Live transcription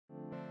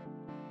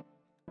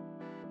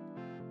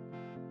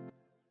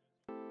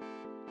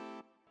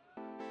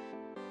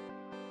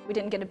we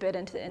didn't get a bid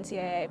into the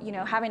NCAA. You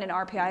know, having an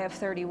RPI of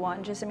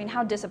 31, just, I mean,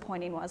 how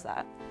disappointing was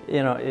that?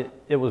 You know,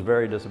 it was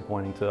very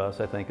disappointing to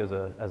us, I think, as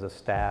a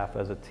staff,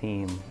 as a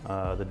team.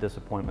 The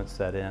disappointment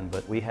set in,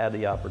 but we had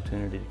the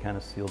opportunity to kind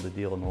of seal the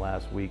deal in the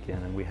last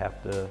weekend, and we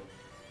have to,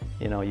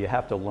 you know, you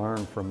have to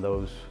learn from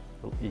those.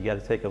 You got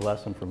to take a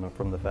lesson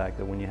from the fact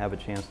that when you have a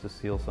chance to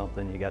seal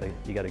something, you got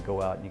to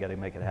go out and you got to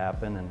make it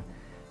happen.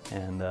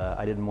 And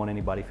I didn't want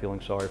anybody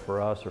feeling sorry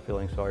for us or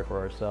feeling sorry for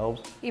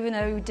ourselves. Even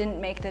though you didn't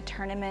make the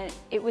tournament,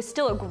 it was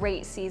still a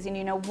great season.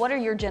 You know, what are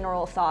your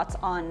general thoughts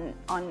on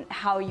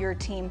how your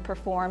team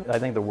performed? I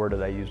think the word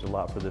that I used a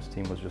lot for this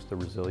team was just the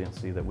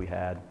resiliency that we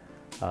had.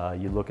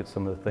 You look at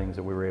some of the things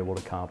that we were able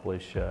to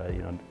accomplish.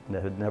 You know,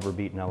 that had never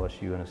beaten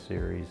LSU in a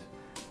series.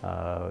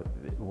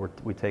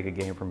 We take a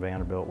game from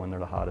Vanderbilt when they're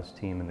the hottest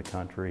team in the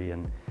country,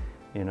 and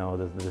you know,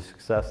 the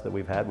success that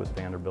we've had with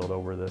Vanderbilt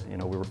over the, you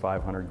know, we were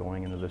 500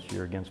 going into this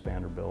year against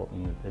Vanderbilt,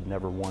 and had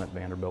never won at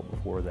Vanderbilt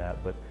before that.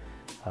 But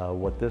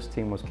what this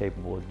team was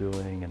capable of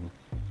doing,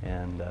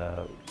 and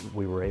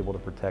we were able to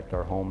protect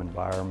our home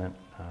environment.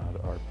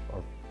 Our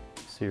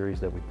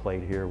series that we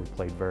played here, we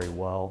played very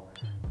well.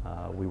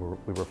 We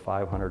were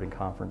 500 in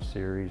conference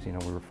series. You know,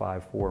 we were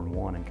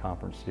 5-4-1 in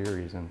conference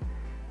series, and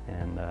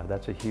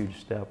that's a huge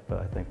step,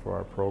 I think, for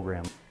our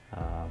program.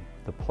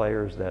 The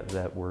players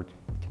that we're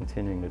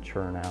continuing to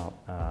churn out,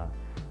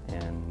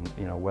 and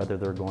you know, whether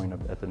they're going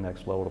at the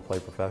next level to play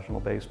professional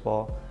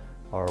baseball,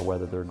 or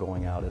whether they're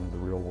going out into the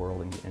real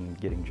world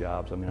and getting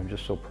jobs. I mean, I'm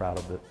just so proud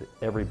of it.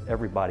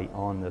 Everybody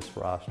on this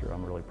roster,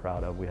 I'm really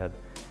proud of. We had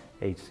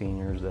 8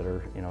 seniors that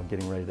are, you know,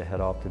 getting ready to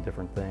head off to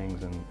different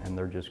things, and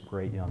they're just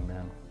great young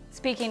men.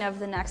 Speaking of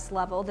the next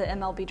level, the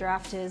MLB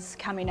draft is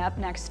coming up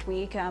next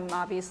week.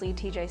 Obviously,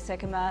 TJ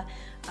Sikkema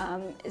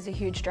is a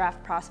huge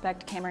draft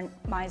prospect, Cameron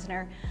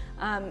Meisner.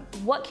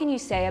 What can you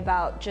say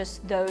about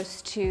just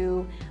those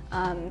two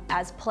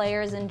as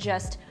players and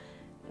just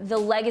the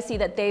legacy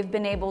that they've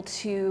been able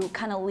to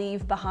kind of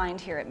leave behind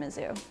here at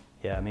Mizzou?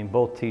 Yeah, I mean,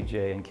 both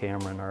TJ and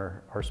Cameron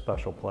are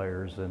special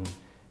players, and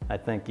I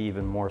think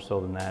even more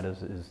so than that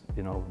is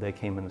you know, they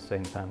came in the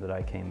same time that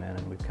I came in,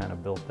 and we've kind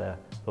of built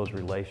those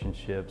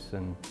relationships,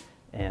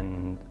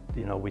 and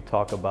you know, we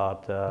talk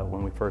about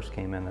when we first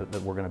came in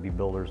that we're going to be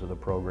builders of the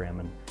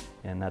program,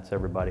 and that's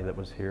everybody that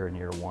was here in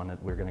year one.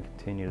 That we're going to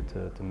continue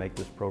to make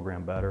this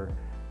program better.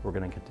 We're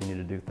going to continue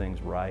to do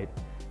things right,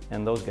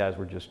 and those guys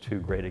were just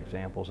 2 great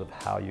examples of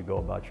how you go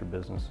about your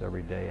business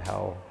every day,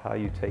 how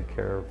you take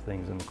care of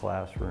things in the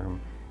classroom,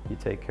 you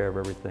take care of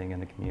everything in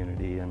the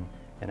community and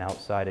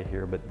outside of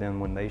here. But then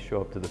when they show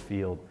up to the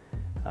field,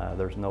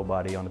 there's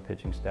nobody on the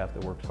pitching staff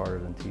that works harder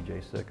than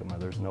TJ Sikkema.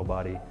 There's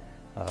nobody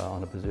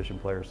on the position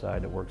player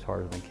side that works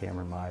harder than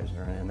Cameron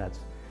Meisner, and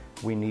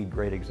we need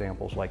great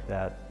examples like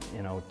that,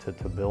 you know,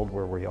 to build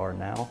where we are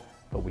now,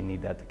 but we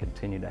need that to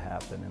continue to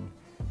happen,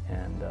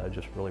 and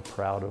just really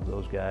proud of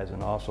those guys,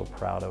 and also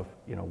proud of,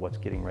 you know, what's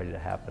getting ready to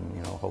happen,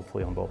 you know,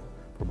 hopefully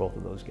for both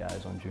of those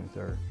guys on June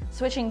 3rd.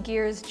 Switching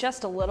gears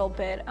just a little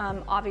bit,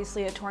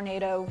 obviously a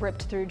tornado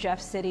ripped through Jeff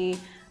City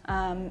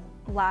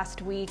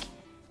last week.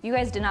 You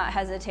guys did not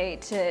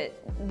hesitate to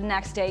the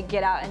next day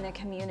get out in the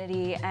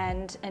community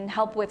and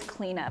help with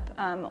cleanup.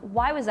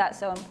 Why was that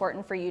so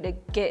important for you to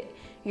get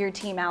your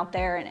team out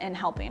there and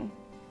helping?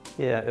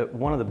 Yeah,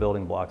 one of the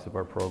building blocks of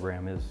our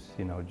program is,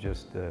 you know,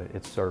 just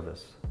it's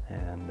service,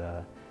 and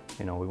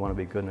you know, we want to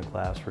be good in the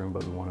classroom,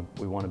 but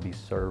we want to be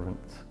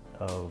servants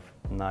of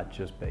not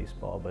just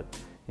baseball, but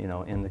you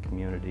know, in the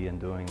community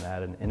and doing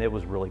that. And it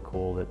was really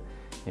cool that,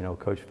 you know,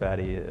 Coach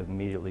Fatty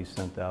immediately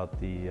sent out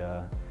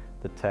the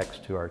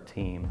text to our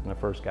team, and the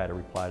first guy to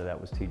reply to that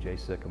was TJ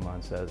Sikkema,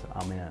 and says,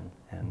 "I'm in."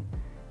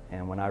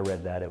 And when I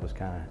read that, it was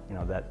kind of, you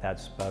know,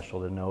 that's special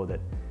to know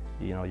that,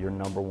 you know, your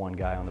 #1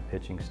 guy on the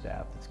pitching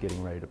staff that's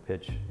getting ready to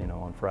pitch, you know,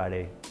 on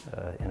Friday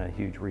in a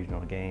huge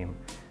regional game.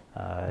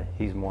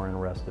 He's more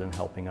interested in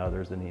helping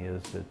others than he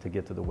is to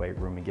get to the weight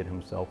room and get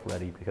himself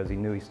ready, because he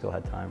knew he still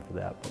had time for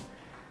that.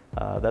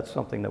 But that's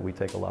something that we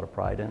take a lot of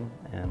pride in,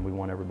 and we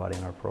want everybody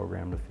in our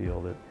program to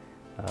feel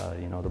that,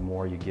 you know, the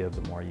more you give,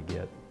 the more you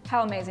get.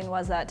 How amazing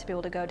was that to be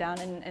able to go down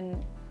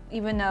and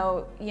even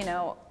though, you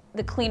know,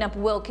 the cleanup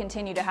will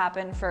continue to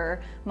happen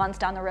for months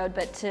down the road,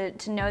 but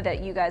to know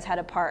that you guys had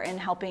a part in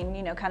helping,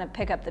 you know, kind of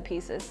pick up the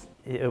pieces?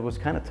 It was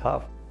kind of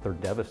tough. They're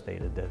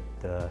devastated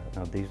that you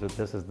know,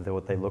 this is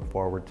what they look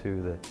forward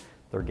to, that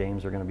their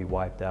games are going to be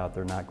wiped out,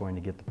 they're not going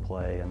to get to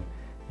play,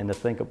 and to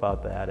think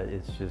about that,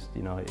 it's just,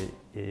 you know,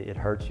 it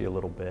hurts you a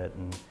little bit,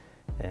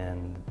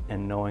 and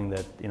knowing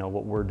that, you know,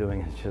 what we're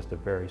doing is just a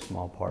very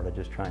small part of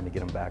just trying to get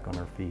them back on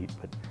their feet.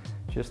 But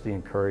just the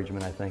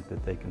encouragement, I think,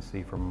 that they can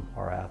see from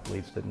our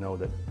athletes, that know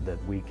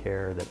that we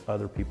care, that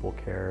other people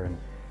care,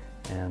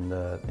 and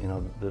you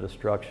know, the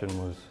destruction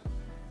was,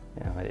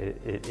 you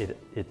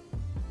know,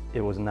 it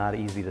was not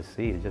easy to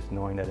see, just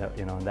knowing that,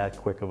 you know, in that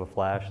quick of a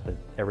flash, that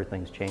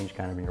everything's changed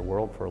kind of in your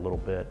world for a little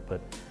bit. But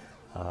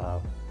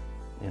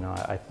you know,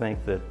 I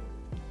think that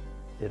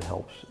it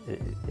helps.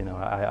 You know,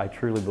 I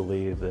truly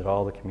believe that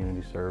all the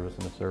community service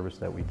and the service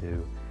that we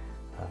do,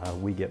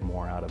 we get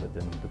more out of it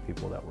than the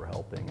people that we're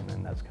helping, and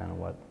then that's kind of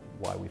what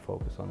why we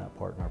focus on that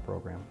part in our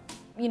program.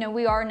 You know,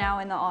 we are now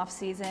in the off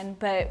season,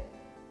 but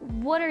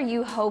what are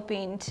you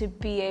hoping to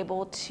be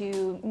able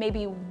to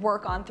maybe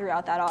work on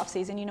throughout that off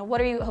season? You know,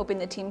 what are you hoping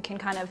the team can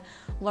kind of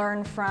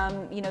learn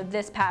from, you know,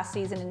 this past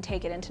season and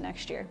take it into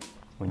next year?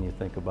 When you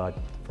think about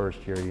the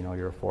first year, you know,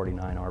 you're a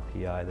 49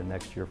 RPI, the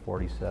next year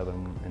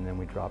 47, and then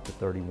we dropped to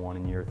 31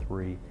 in year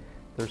 3.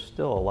 There's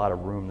still a lot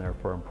of room there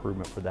for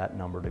improvement for that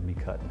number to be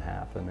cut in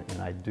half, and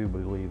I do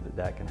believe that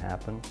that can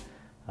happen,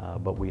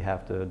 but we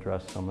have to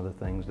address some of the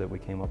things that we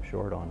came up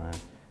short on.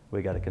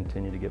 We got to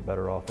continue to get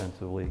better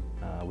offensively,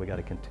 we got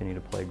to continue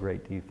to play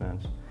great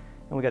defense,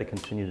 and we got to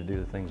continue to do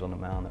the things on the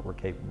mound that we're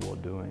capable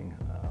of doing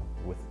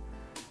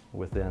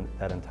within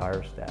that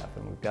entire staff.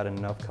 And we've got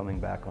enough coming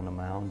back on the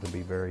mound to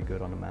be very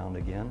good on the mound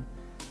again,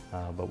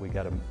 but we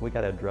got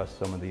to address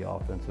some of the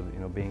offensive, you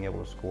know, being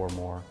able to score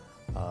more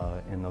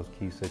in those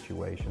key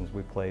situations.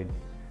 We played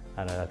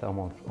at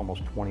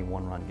almost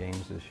 21 run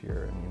games this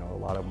year, and you know, a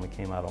lot of them we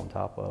came out on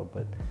top of,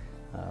 but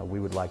we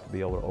would like to be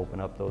able to open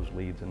up those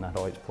leads and not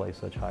always play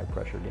such high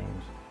pressure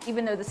games.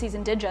 Even though the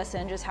season did just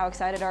end, just how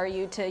excited are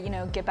you to, you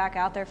know, get back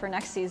out there for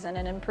next season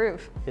and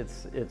improve?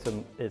 It's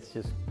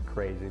just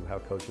crazy how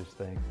coaches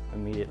think.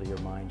 Immediately your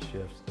mind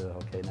shifts to,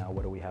 okay, now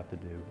what do we have to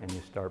do? And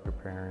you start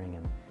preparing,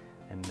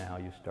 and now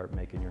you start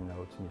making your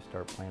notes and you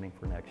start planning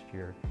for next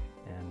year,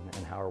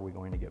 and how are we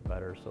going to get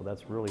better? So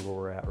that's really where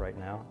we're at right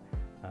now.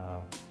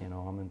 You know,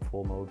 I'm in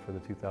full mode for the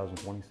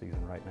 2020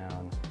 season right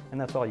now, and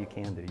that's all you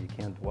can do. You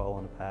can't dwell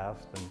on the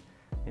past, and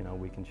you know,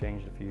 we can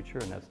change the future,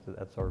 and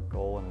that's our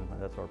goal,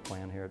 and that's our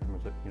plan here at the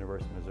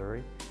University of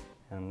Missouri,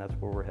 and that's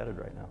where we're headed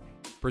right now.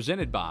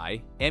 Presented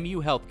by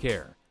MU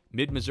Healthcare,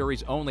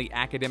 Mid-Missouri's only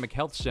academic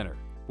health center,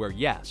 where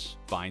yes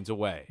finds a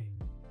way.